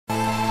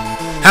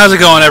How's it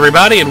going,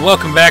 everybody, and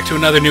welcome back to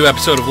another new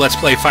episode of Let's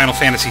Play Final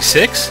Fantasy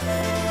VI.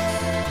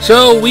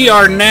 So, we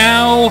are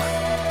now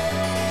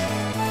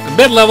a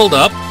bit leveled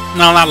up.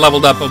 No, not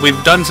leveled up, but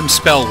we've done some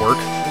spell work.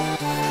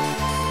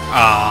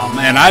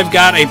 And I've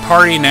got a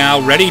party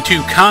now ready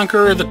to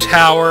conquer the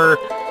Tower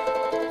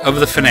of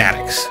the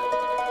Fanatics.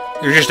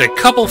 There's just a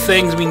couple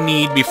things we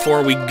need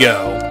before we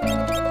go.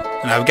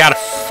 And I've got to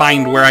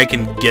find where I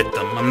can get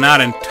them. I'm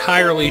not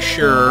entirely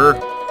sure,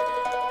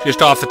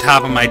 just off the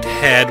top of my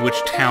head, which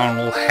town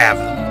will have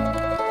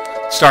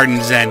them. Starting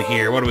Zen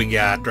here. What do we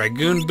got?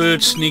 Dragoon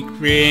Boots, Sneak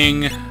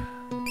Ring.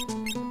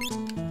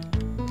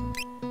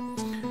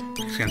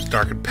 Against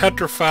Darken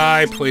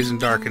Petrify, Poison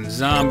Darken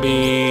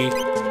Zombie.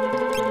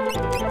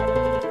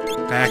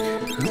 Back.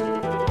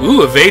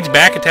 Ooh, evades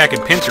back attack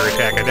and pincer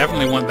attack. I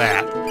definitely want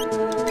that.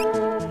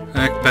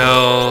 Back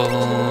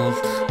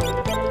belt.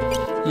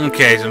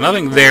 Okay, so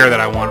nothing there that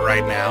I want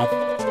right now.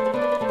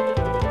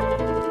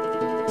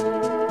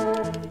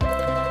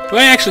 Do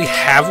I actually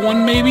have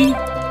one, maybe?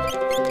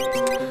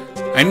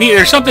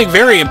 There's something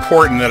very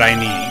important that I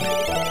need.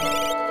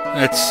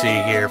 Let's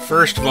see here.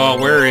 First of all,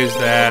 where is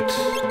that?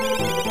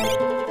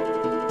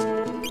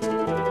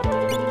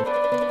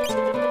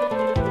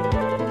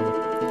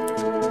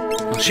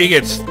 Well, she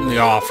gets the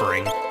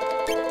offering.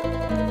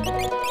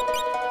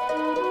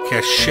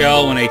 Cast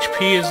Shell when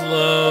HP is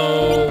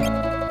low.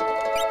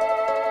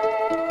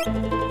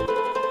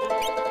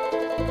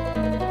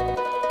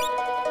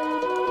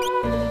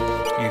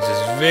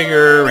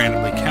 Vigor,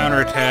 randomly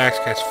counterattacks,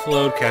 cast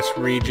float, cast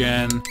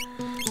regen.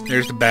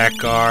 There's the back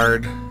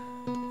guard.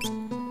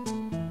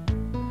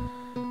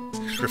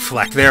 Just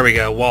reflect. There we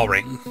go. Wall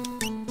ring.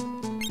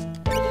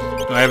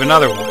 Do I have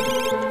another one?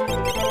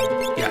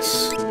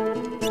 Yes.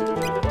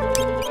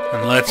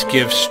 And let's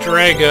give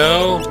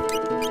Strago.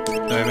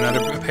 Do I have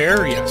another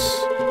pair?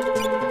 Yes.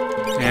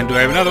 And do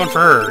I have another one for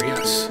her?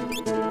 Yes.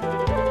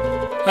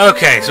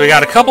 Okay, so we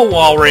got a couple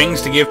wall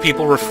rings to give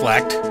people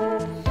reflect.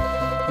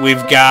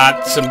 We've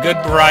got some good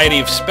variety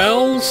of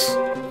spells.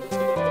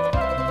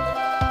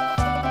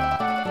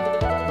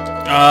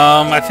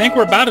 I think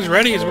we're about as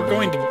ready as we're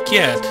going to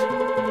get.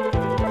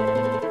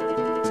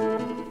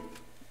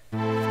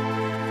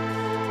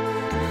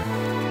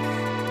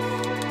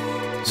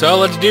 So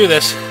let's do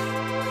this.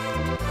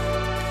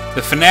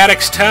 The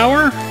Fanatics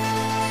Tower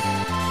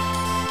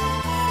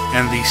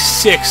and the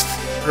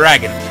 6th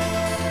Dragon.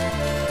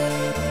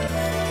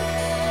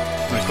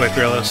 Quick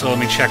real, so let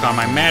me check on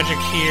my magic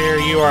here.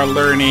 You are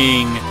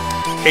learning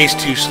Haste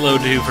 2, Slow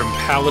 2 from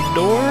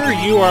Palador.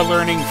 You are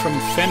learning from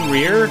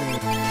Fenrir.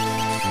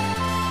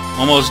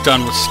 Almost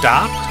done with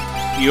Stop.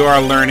 You are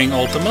learning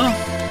Ultima.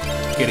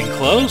 Getting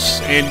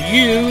close. And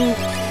you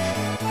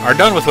are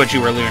done with what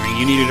you were learning.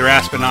 You needed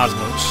Rasp and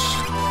Osmos.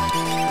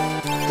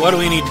 What do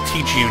we need to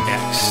teach you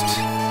next?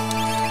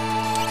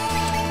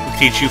 We'll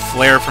teach you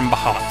Flare from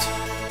Bahamut.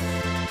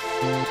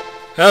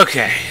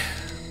 Okay.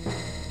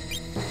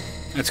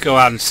 Let's go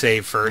out and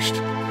save first.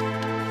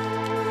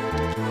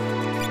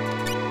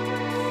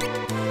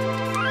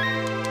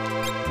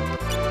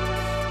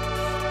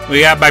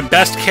 We got my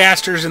best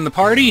casters in the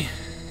party.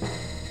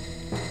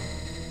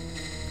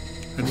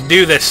 Let's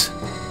do this.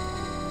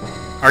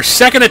 Our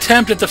second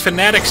attempt at the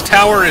Fanatics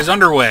Tower is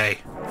underway.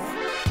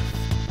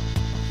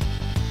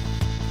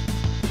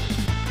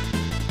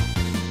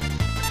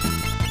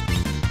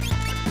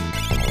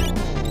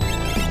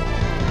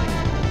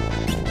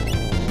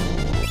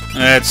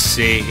 Let's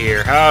see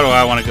here. How do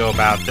I want to go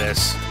about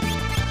this?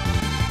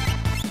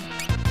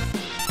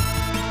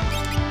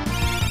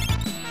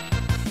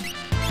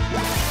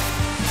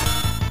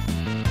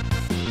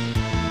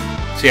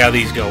 See how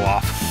these go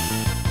off.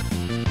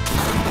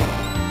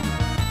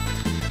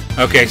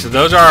 Okay, so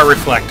those are our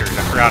reflectors.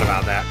 I forgot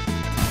about that.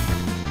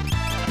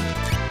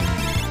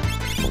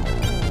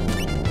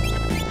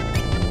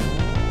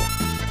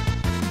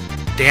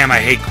 Damn, I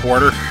hate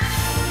quarter.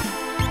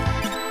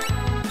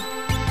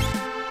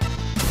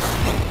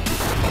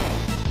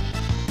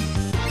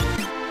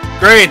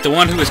 Great, the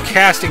one who was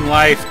casting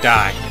life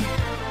died.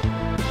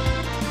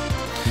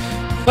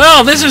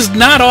 Well, this is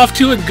not off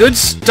to a good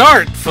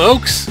start,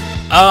 folks.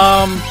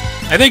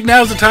 I think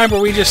now's the time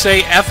where we just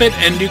say F it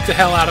and nuke the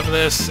hell out of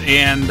this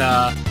and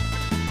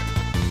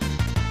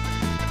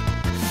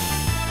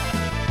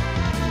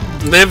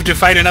live to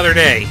fight another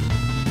day.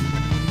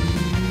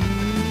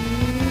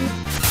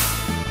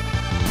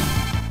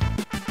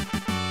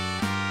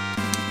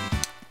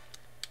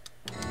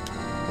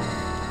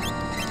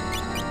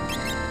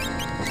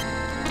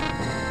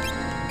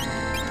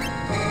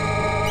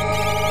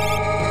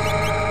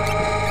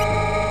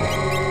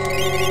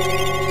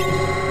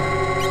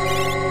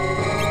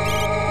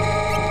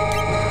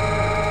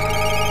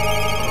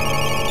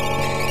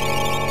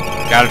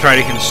 Gotta try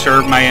to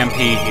conserve my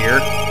MP here.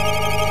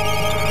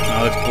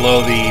 Now let's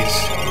blow these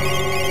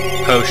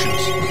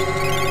potions.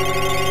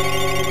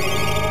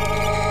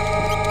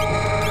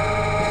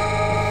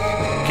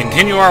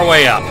 Continue our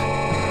way up.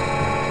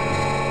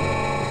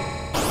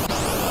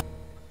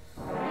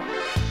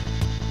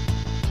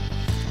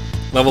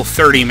 Level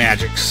 30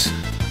 magics.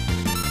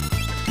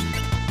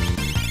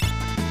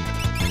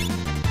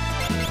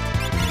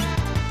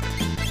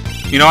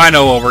 You know, I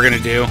know what we're gonna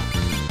do.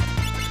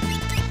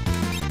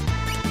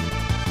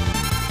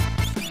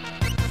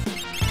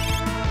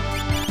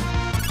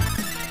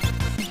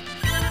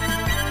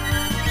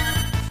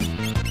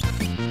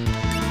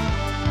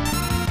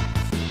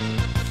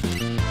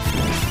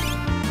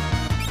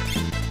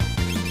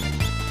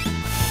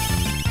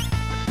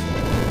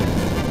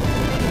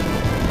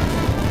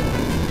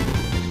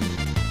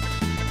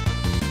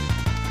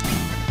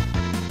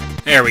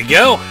 There we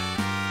go.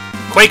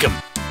 Quake him.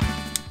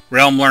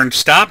 Realm learned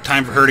stop.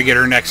 Time for her to get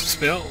her next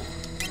spell.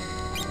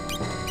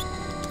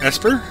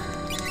 Esper?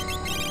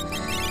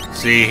 Let's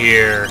see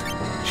here.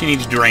 She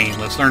needs Drain.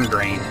 Let's learn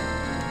Drain.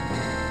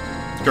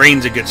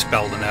 Drain's a good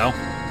spell to know.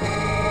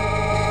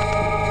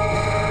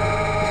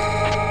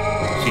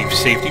 Receive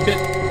safety bit.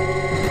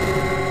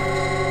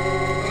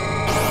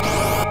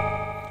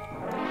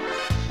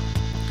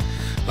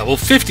 Level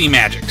 50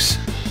 magics.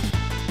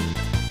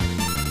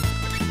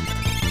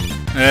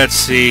 Let's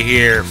see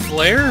here.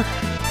 Flare?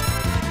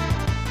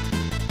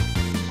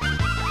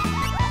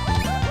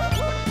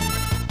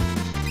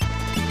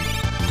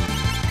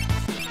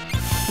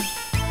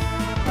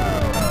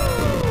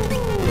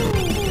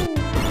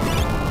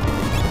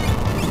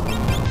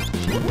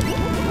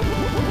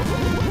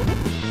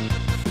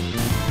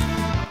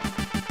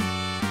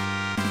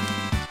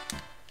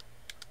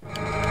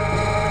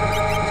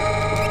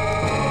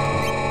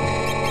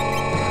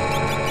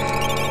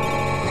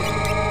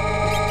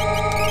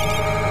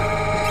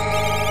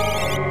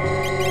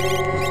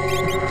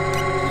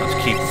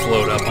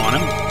 Float up on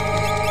him.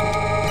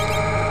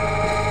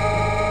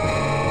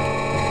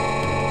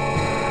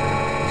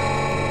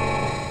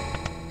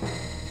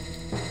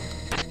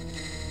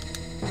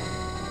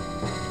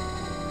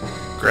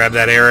 Grab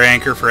that air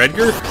anchor for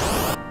Edgar.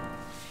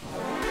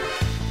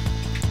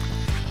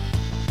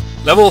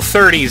 Level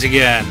 30s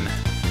again.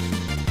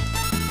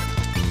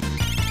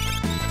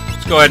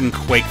 Let's go ahead and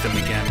quake them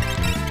again.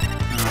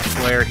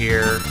 Flare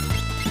here.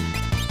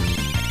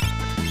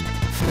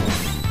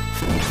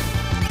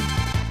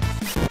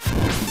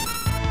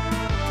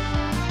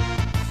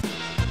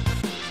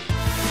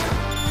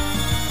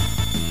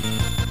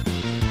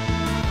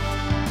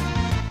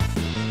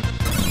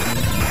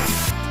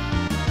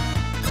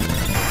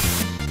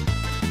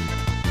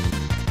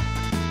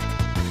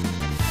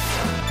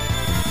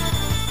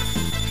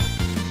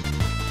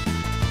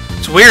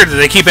 It's weird that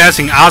they keep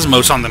asking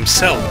Osmos on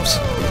themselves.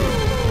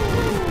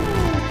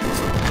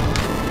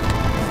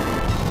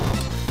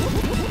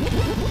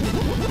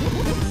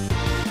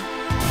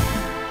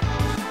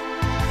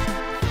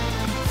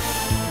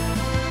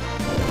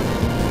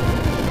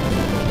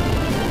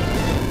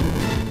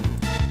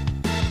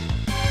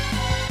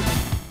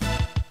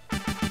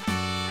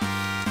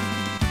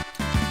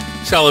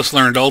 Celis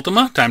learned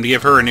Ultima. Time to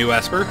give her a new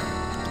Esper.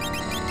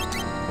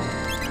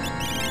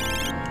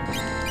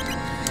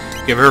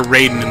 Give her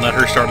Raiden and let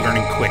her start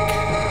learning quick.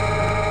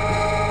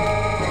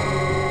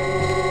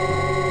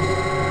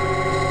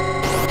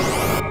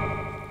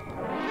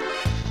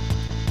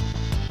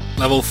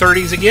 Level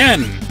 30s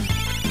again.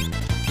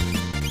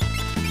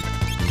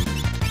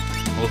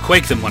 We'll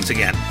quake them once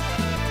again.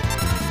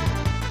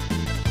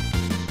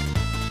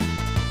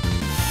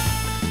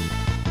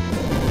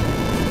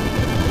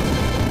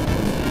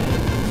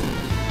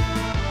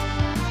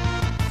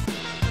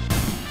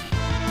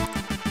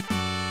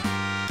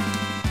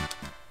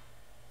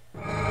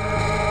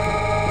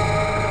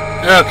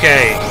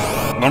 Okay,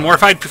 one more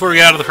fight before we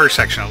get out of the first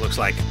section, it looks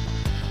like.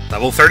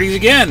 Level 30s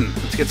again.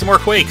 Let's get some more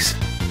quakes.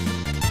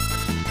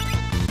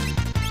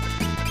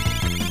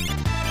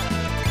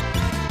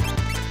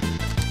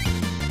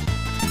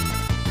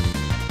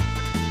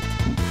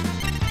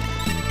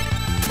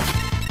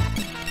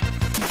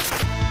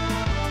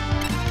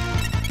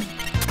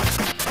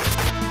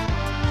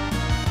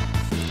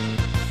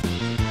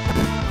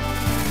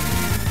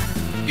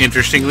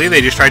 Interestingly,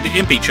 they just tried to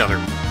imp each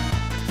other.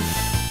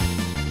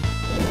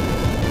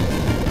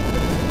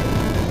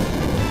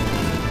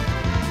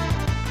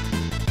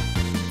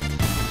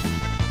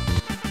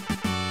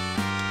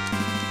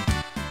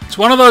 It's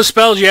one of those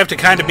spells you have to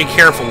kind of be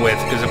careful with,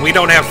 because if we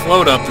don't have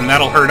float up, then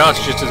that'll hurt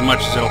us just as much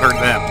as it'll hurt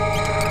them.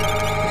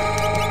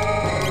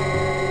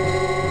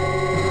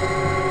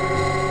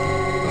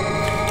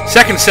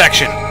 Second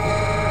section.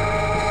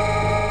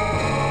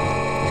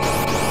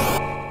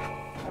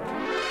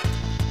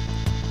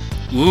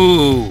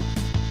 Ooh.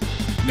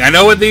 I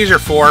know what these are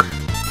for.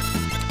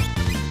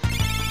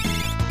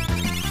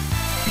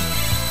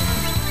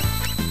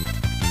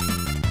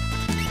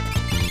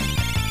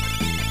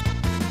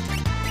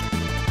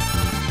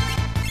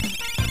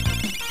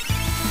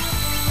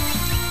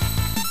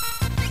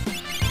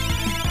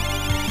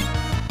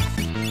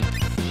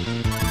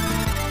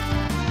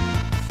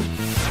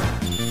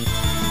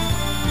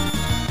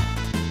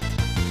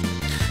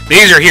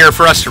 These are here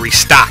for us to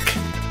restock.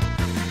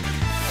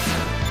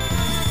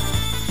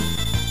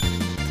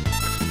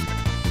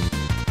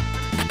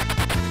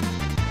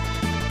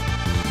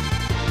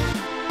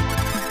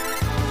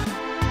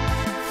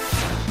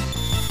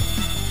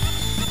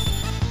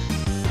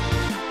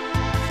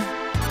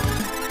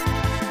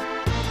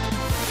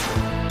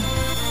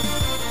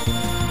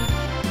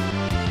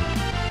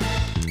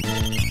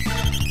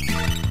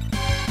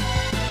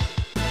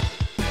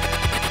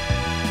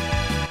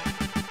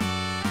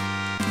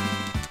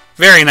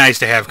 Very nice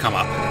to have come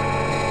up.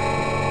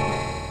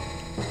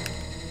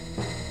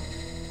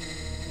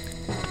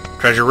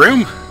 Treasure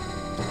room.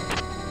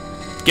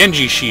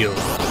 Genji shield.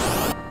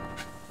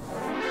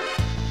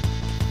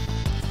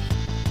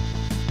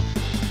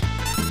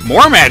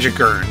 More magic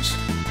urns.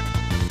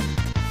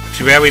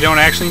 Too bad we don't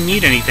actually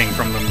need anything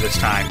from them this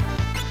time.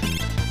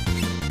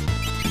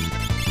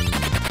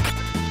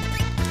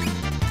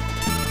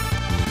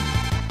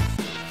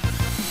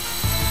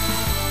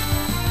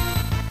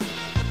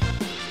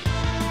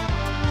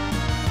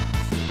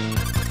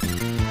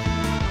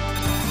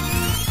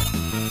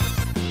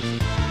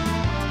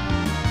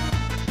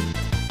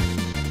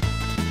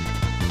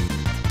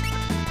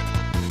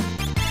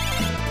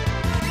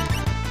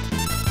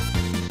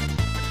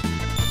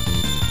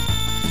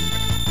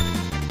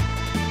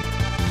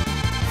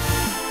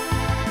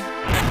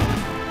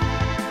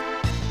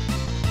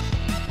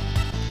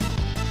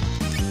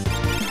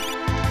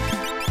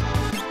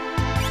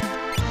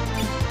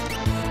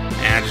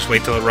 Just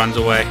wait till it runs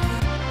away.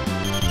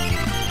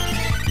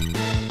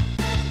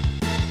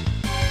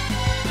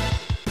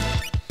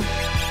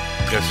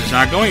 Guess it's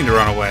not going to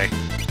run away.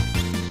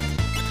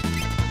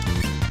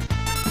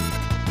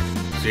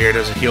 So here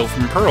does it heal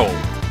from Pearl.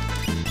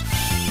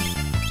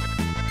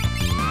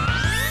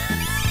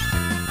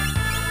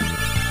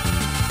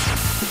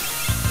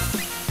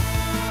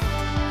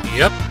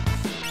 Yep.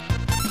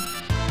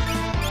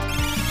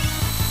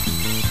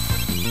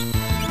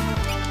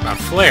 About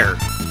Flare.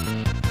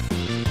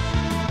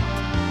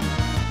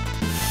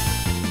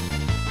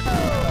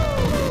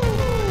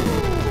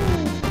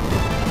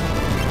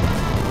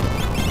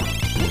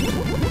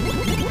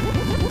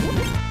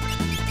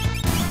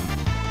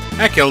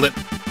 I killed it.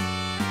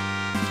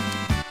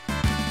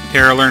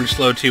 Terra learned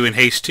Slow 2 and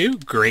Haste 2.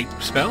 Great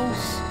spells.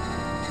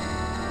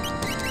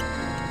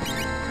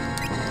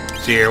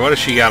 See here, what does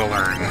she gotta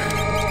learn?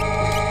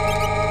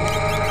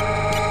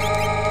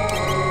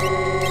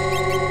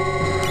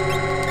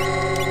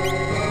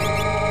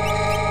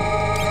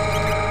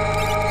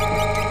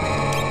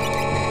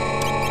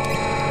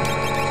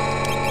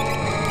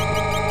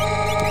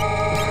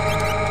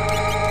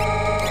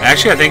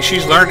 Actually, I think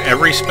she's learned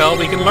every spell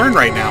we can learn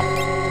right now.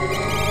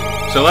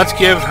 So let's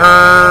give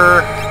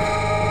her...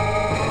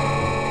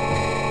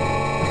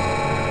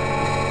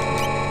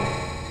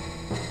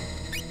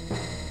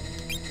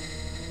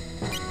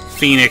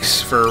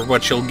 Phoenix for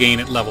what she'll gain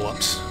at level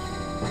ups.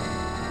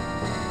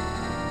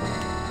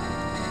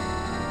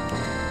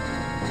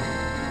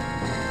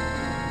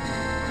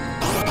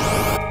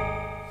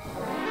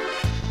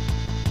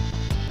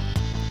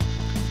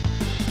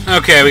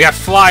 Okay, we got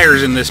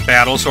flyers in this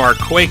battle, so our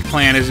Quake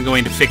plan isn't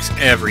going to fix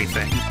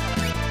everything.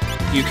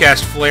 You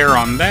cast Flare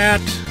on that.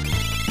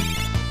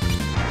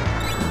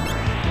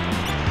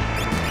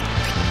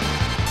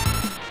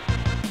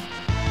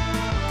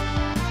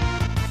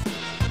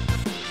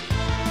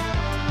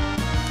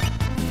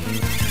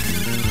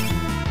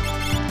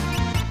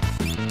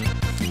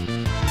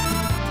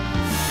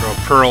 Throw a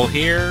Pearl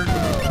here.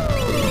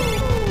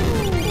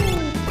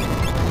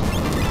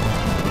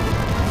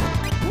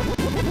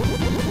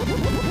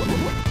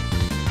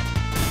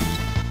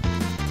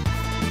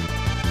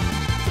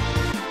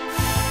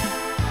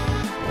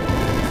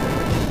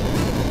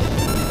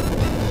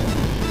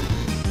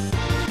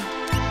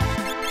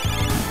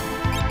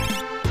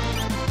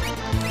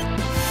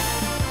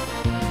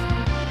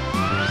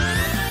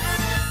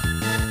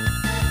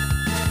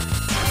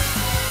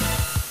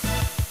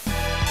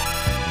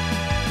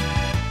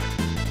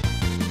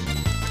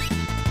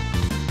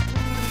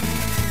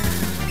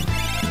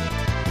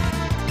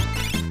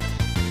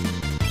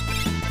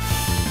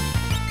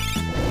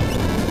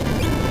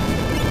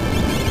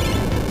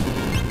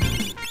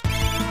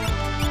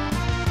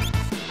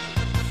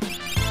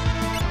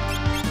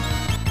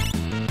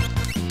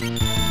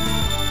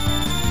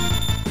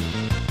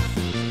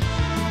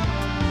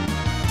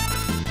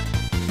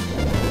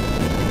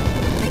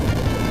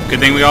 Good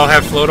thing we all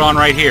have float on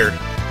right here.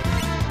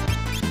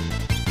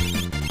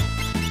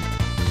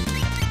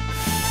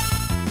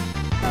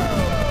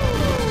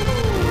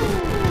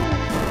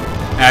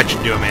 That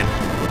should do him in.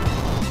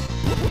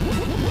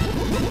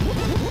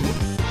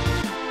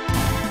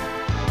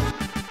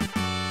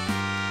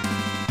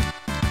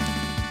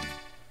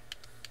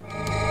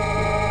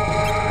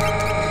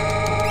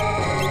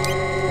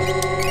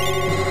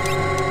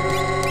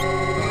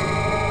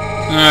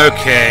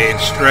 Okay,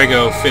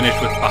 Strego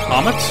finished with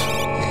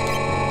Bahamut.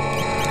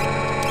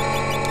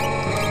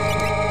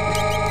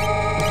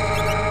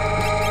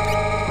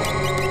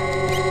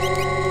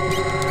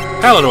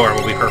 Palador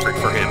will be perfect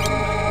for him.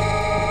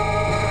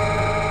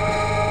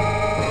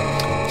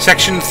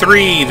 Section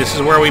 3. This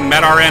is where we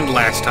met our end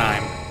last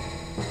time.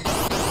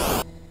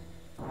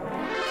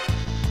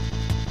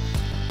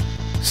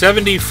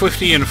 70,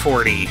 50, and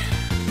 40.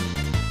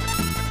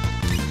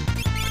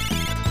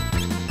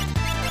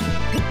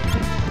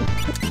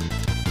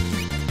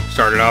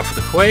 Started off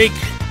with a Quake.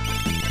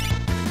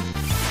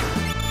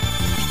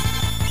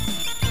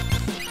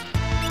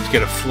 Let's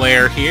get a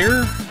Flare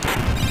here.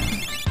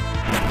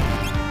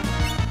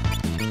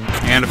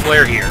 And a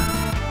Flare here.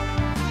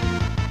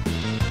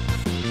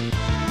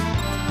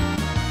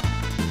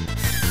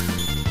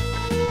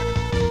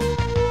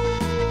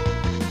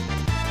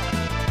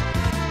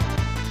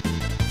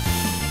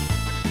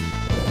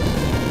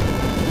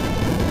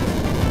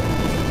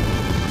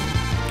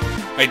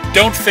 I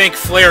don't think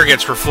flare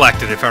gets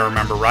reflected, if I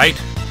remember right.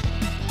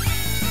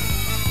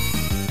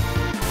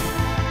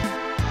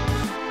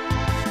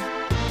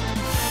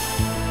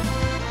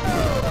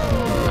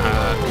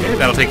 Okay,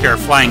 that'll take care of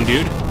flying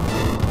dude.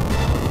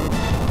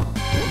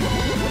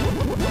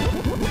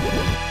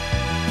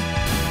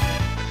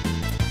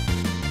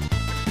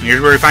 And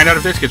here's where we find out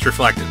if this gets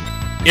reflected.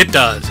 It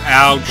does.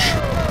 Ouch.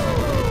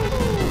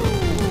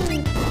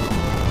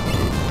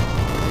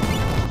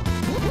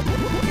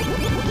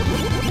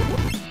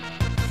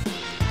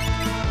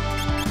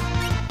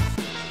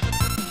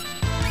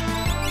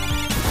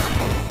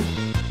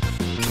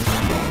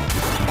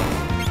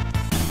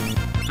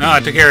 Oh, I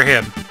took care of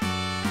him.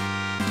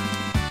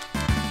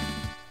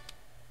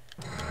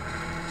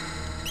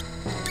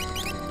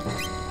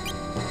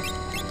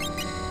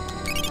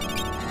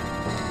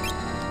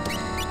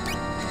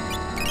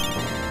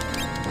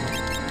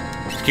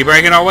 Let's keep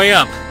ranking our way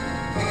up.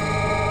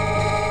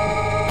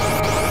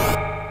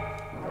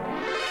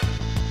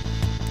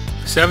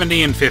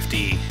 $70 and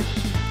 $50.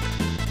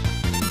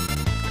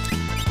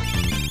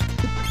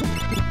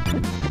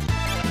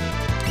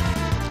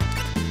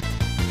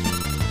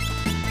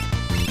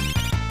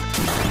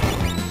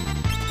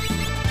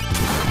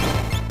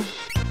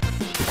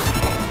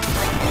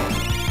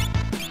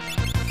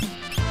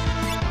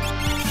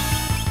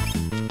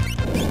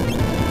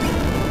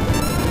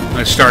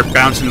 Let's start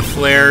bouncing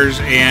flares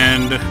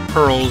and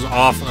pearls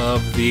off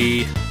of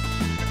the...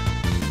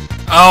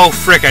 Oh,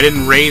 frick, I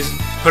didn't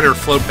put her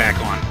float back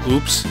on.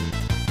 Oops.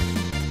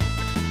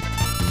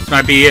 This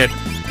might be it.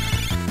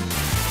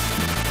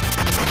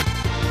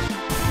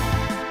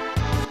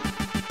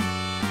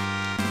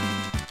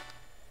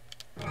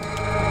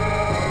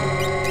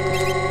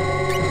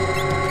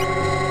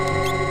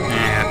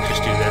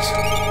 Just do this.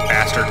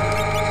 Bastard.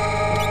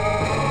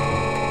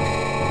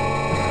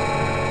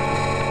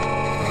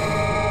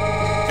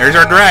 There's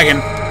our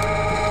dragon.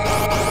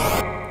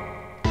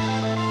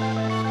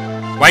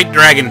 White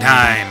dragon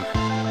time.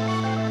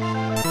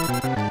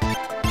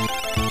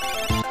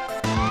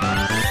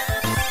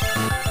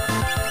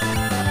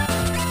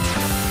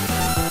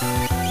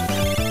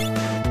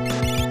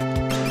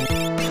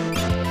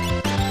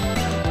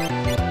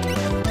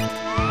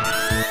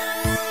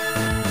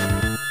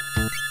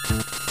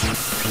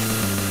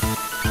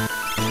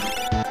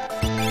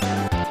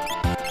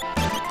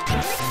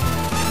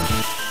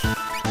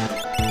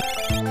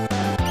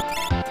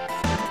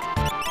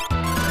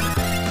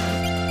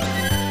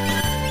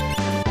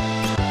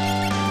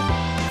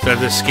 Let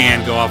this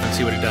scan go off and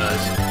see what it does.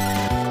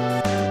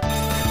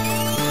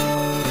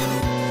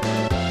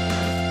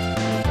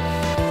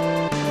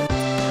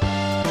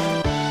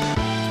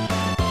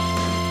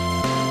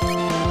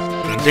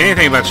 Doesn't say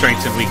anything about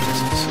strengths and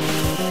weaknesses.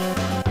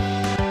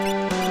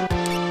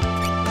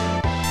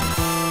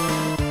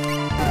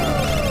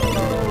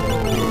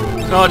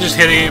 So I'll just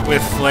hit it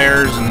with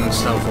flares and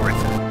so forth.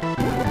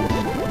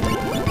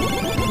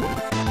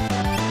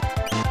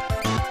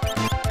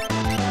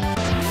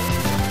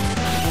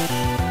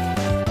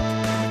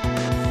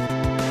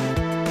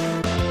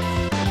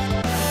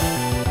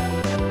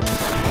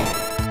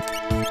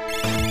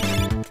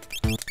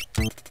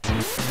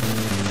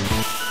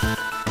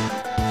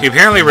 He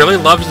apparently really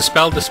loves the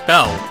spell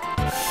Dispel.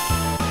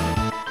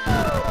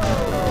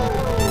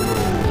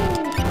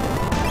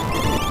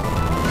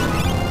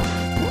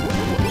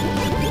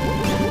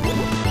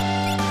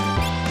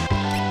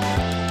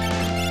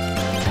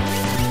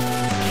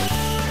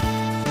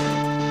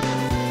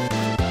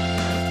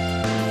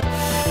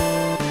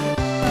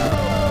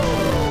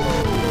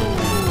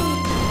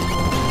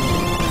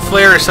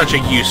 Flare is such a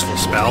useful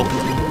spell.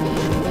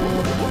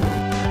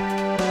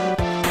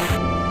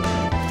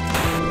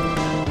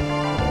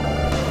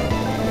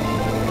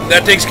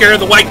 That takes care of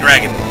the white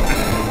dragon.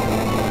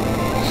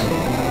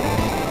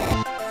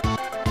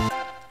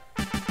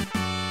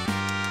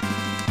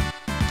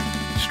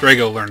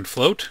 Strago learned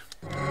float.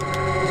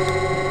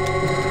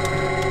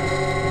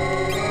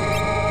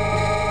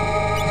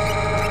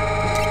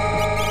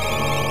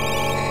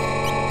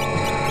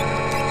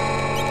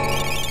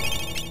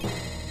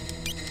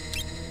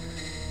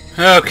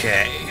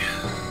 Okay.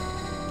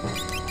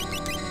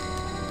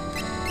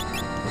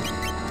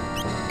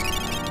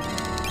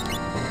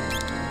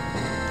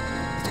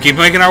 Keep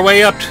making our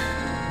way up.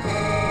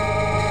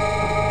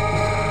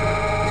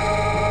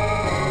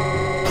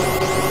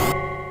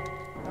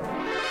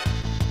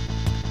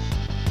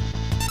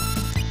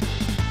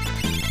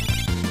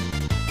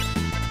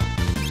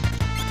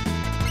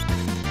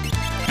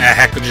 Ah,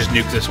 heck, we'll just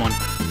nuke this one.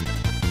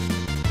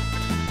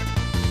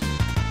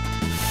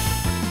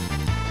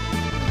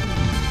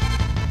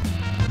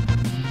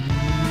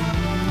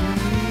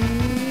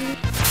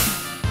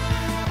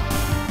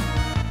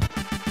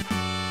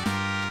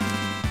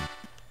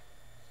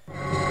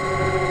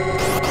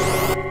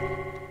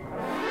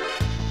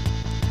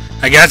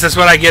 I guess that's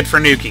what I get for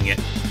nuking it.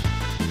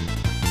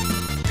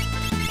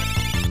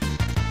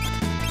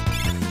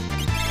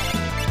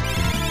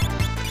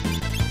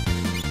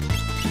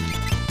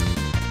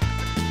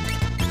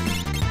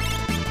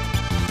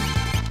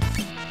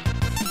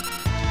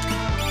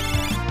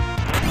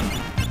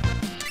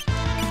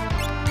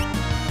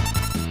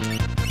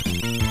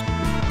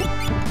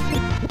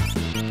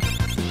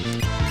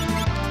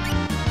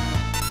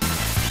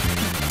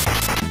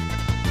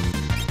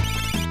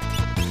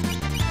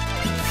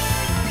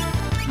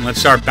 And let's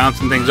start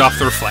bouncing things off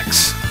the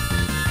reflex.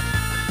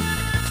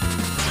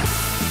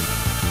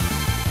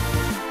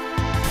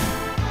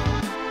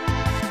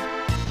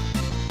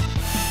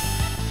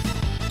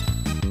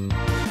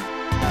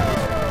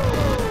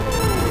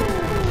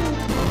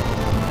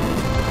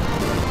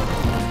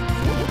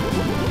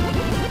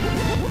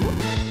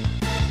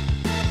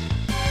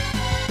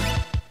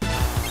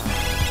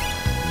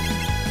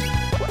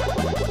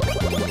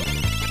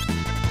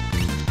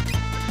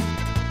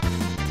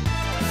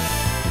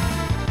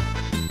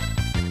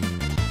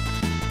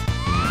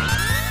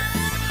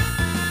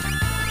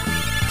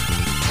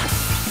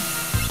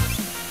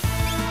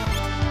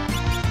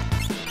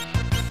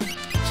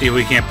 See if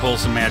we can't pull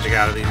some magic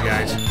out of these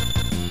guys.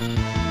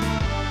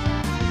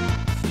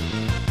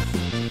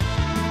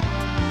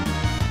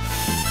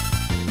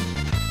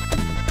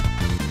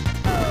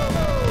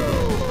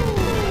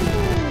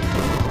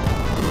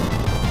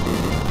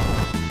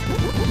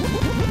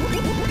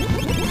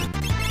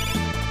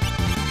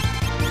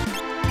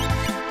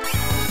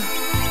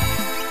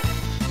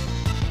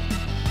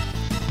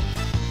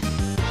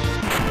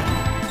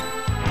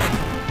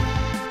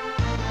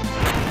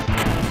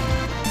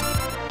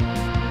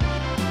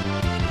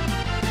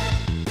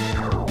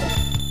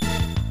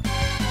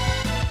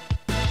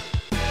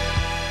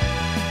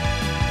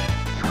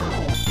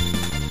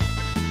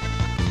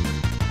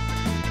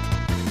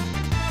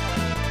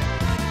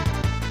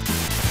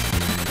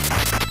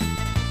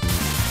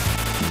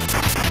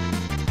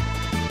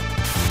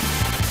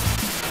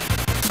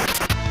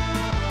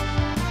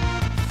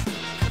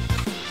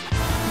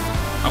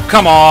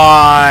 Come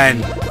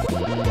on!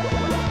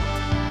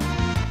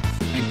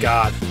 Thank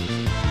God.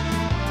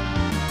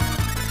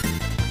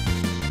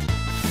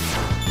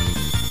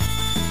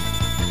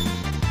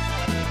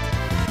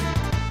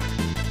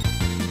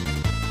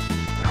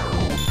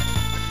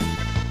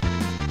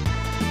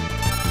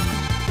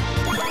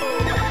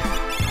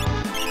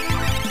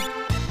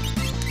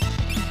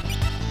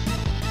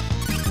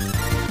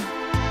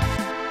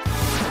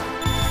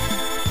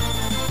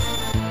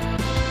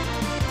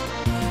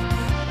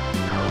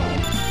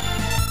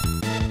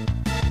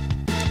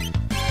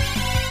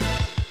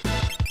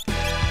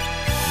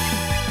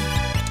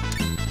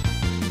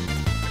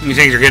 These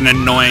things are getting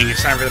annoying.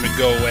 It's time for them to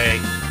go away.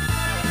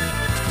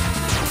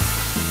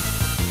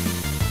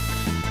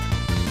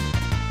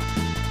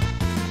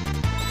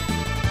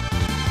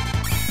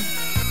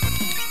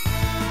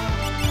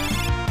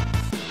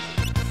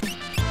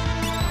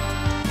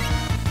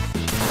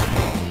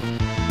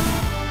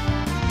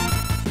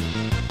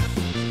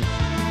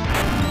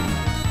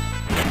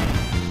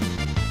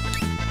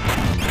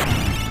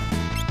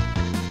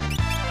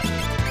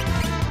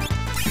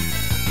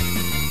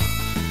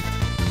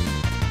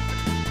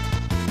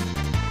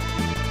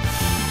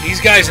 These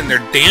guys and their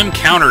damn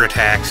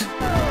counterattacks.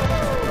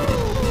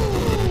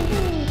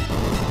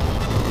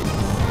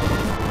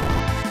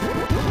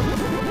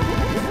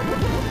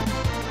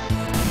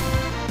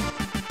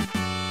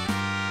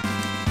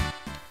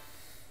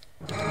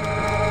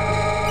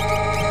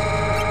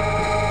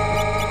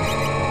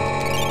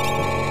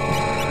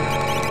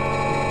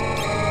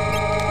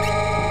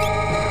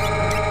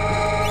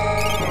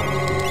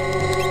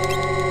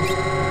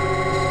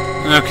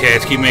 Okay,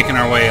 let's keep making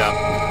our way up.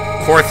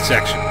 4th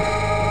section.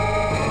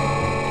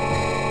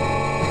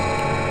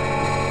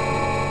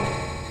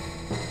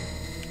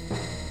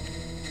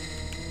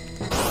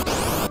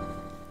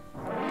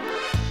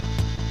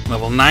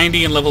 Level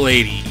 90 and level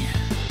 80.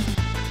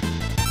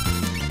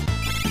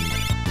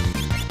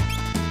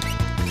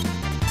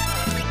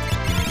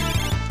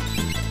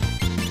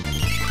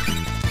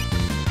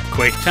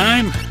 Quake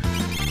time.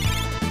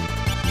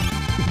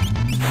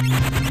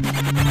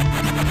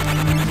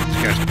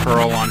 This guy's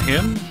Pearl on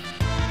him.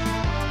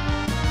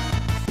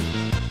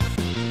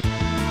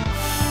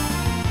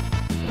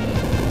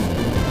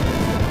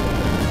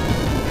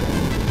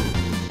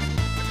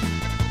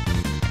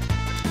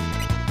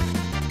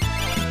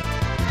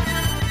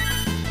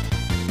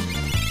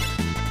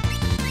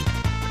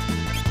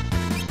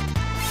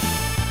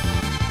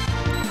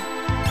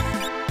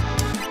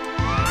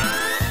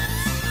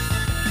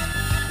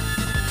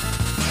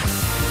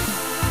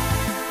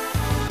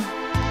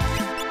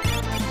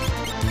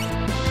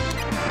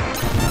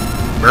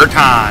 Burton,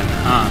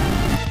 huh?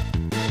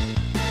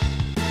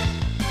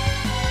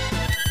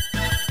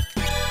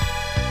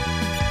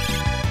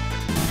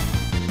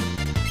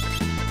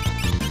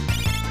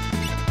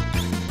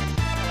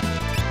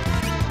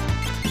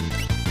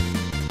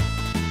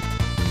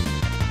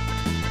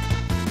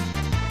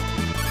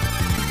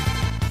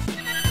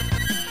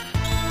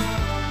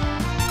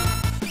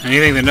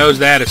 Anything that knows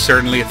that is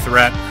certainly a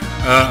threat.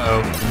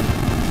 Uh-oh.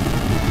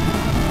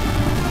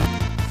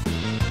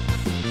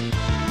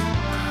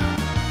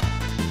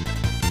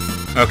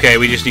 Okay,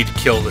 we just need to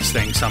kill this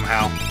thing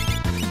somehow.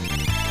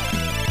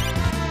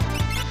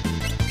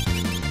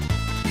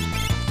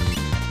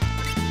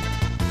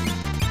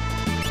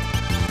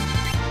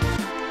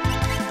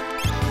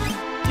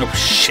 Oh,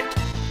 shit.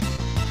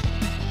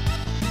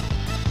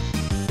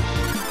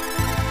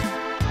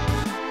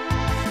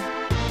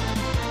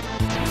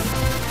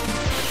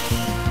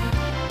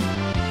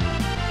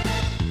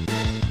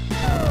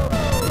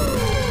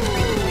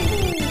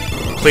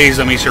 Please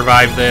let me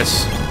survive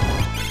this.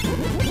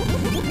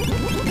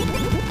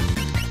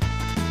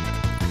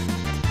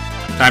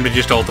 Time to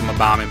just Ultima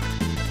Bomb him.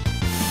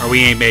 Or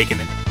we ain't making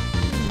it.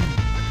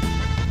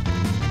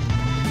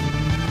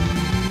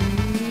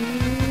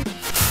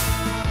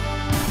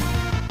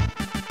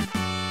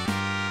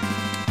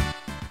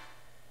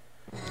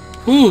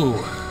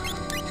 Whew.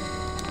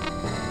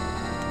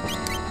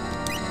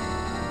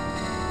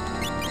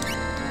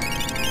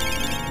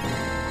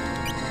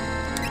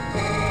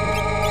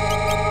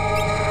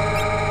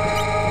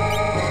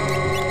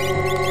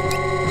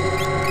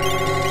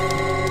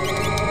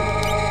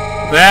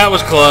 That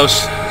was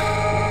close.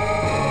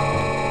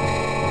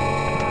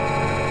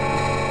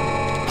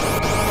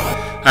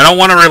 I don't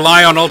want to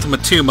rely on Ultima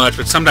too much,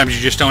 but sometimes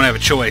you just don't have a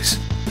choice.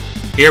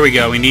 Here we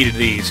go, we needed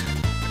these.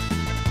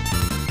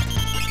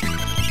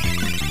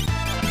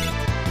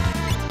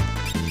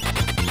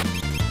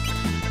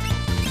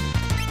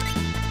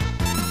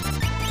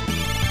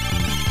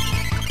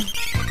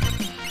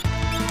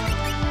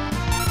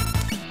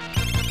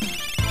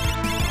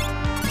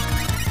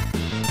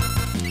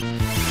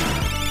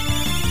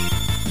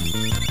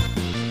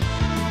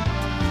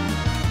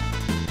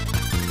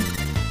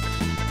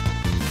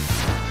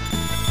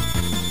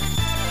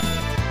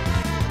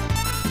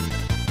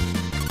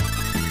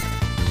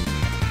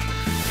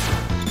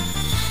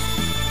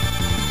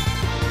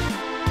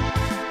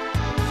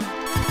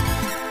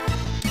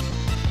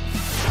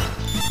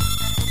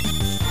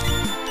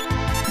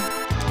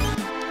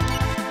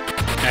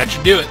 That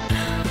should do it.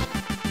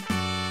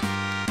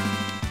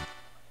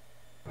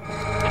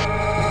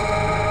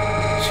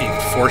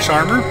 See, force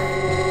armor.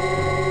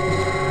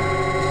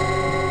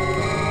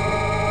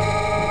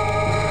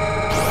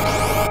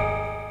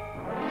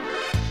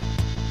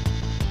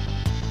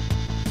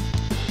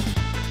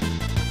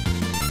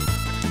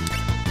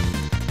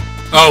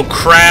 Oh,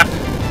 crap.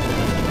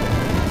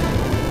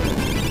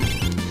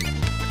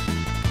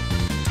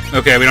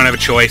 Okay, we don't have a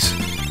choice.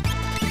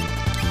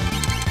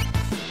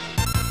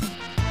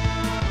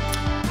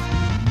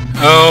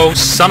 Oh,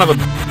 son of a...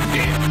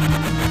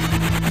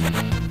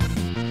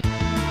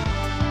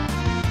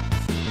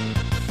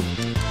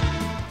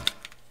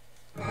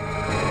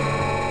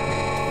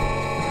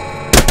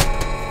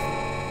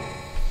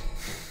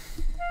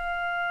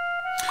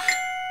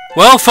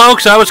 Well,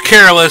 folks, I was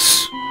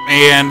careless,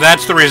 and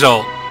that's the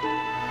result.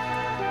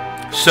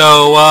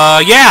 So,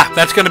 yeah,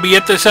 that's going to be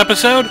it this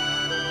episode.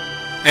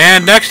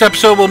 And next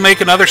episode, we'll make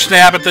another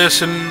stab at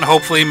this and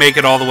hopefully make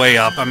it all the way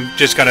up. I'm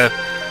just going to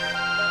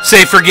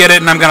say forget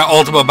it, and I'm going to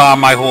Ultima Bomb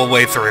my whole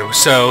way through.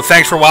 So,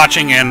 thanks for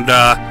watching, and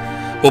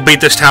we'll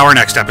beat this tower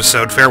next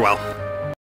episode. Farewell.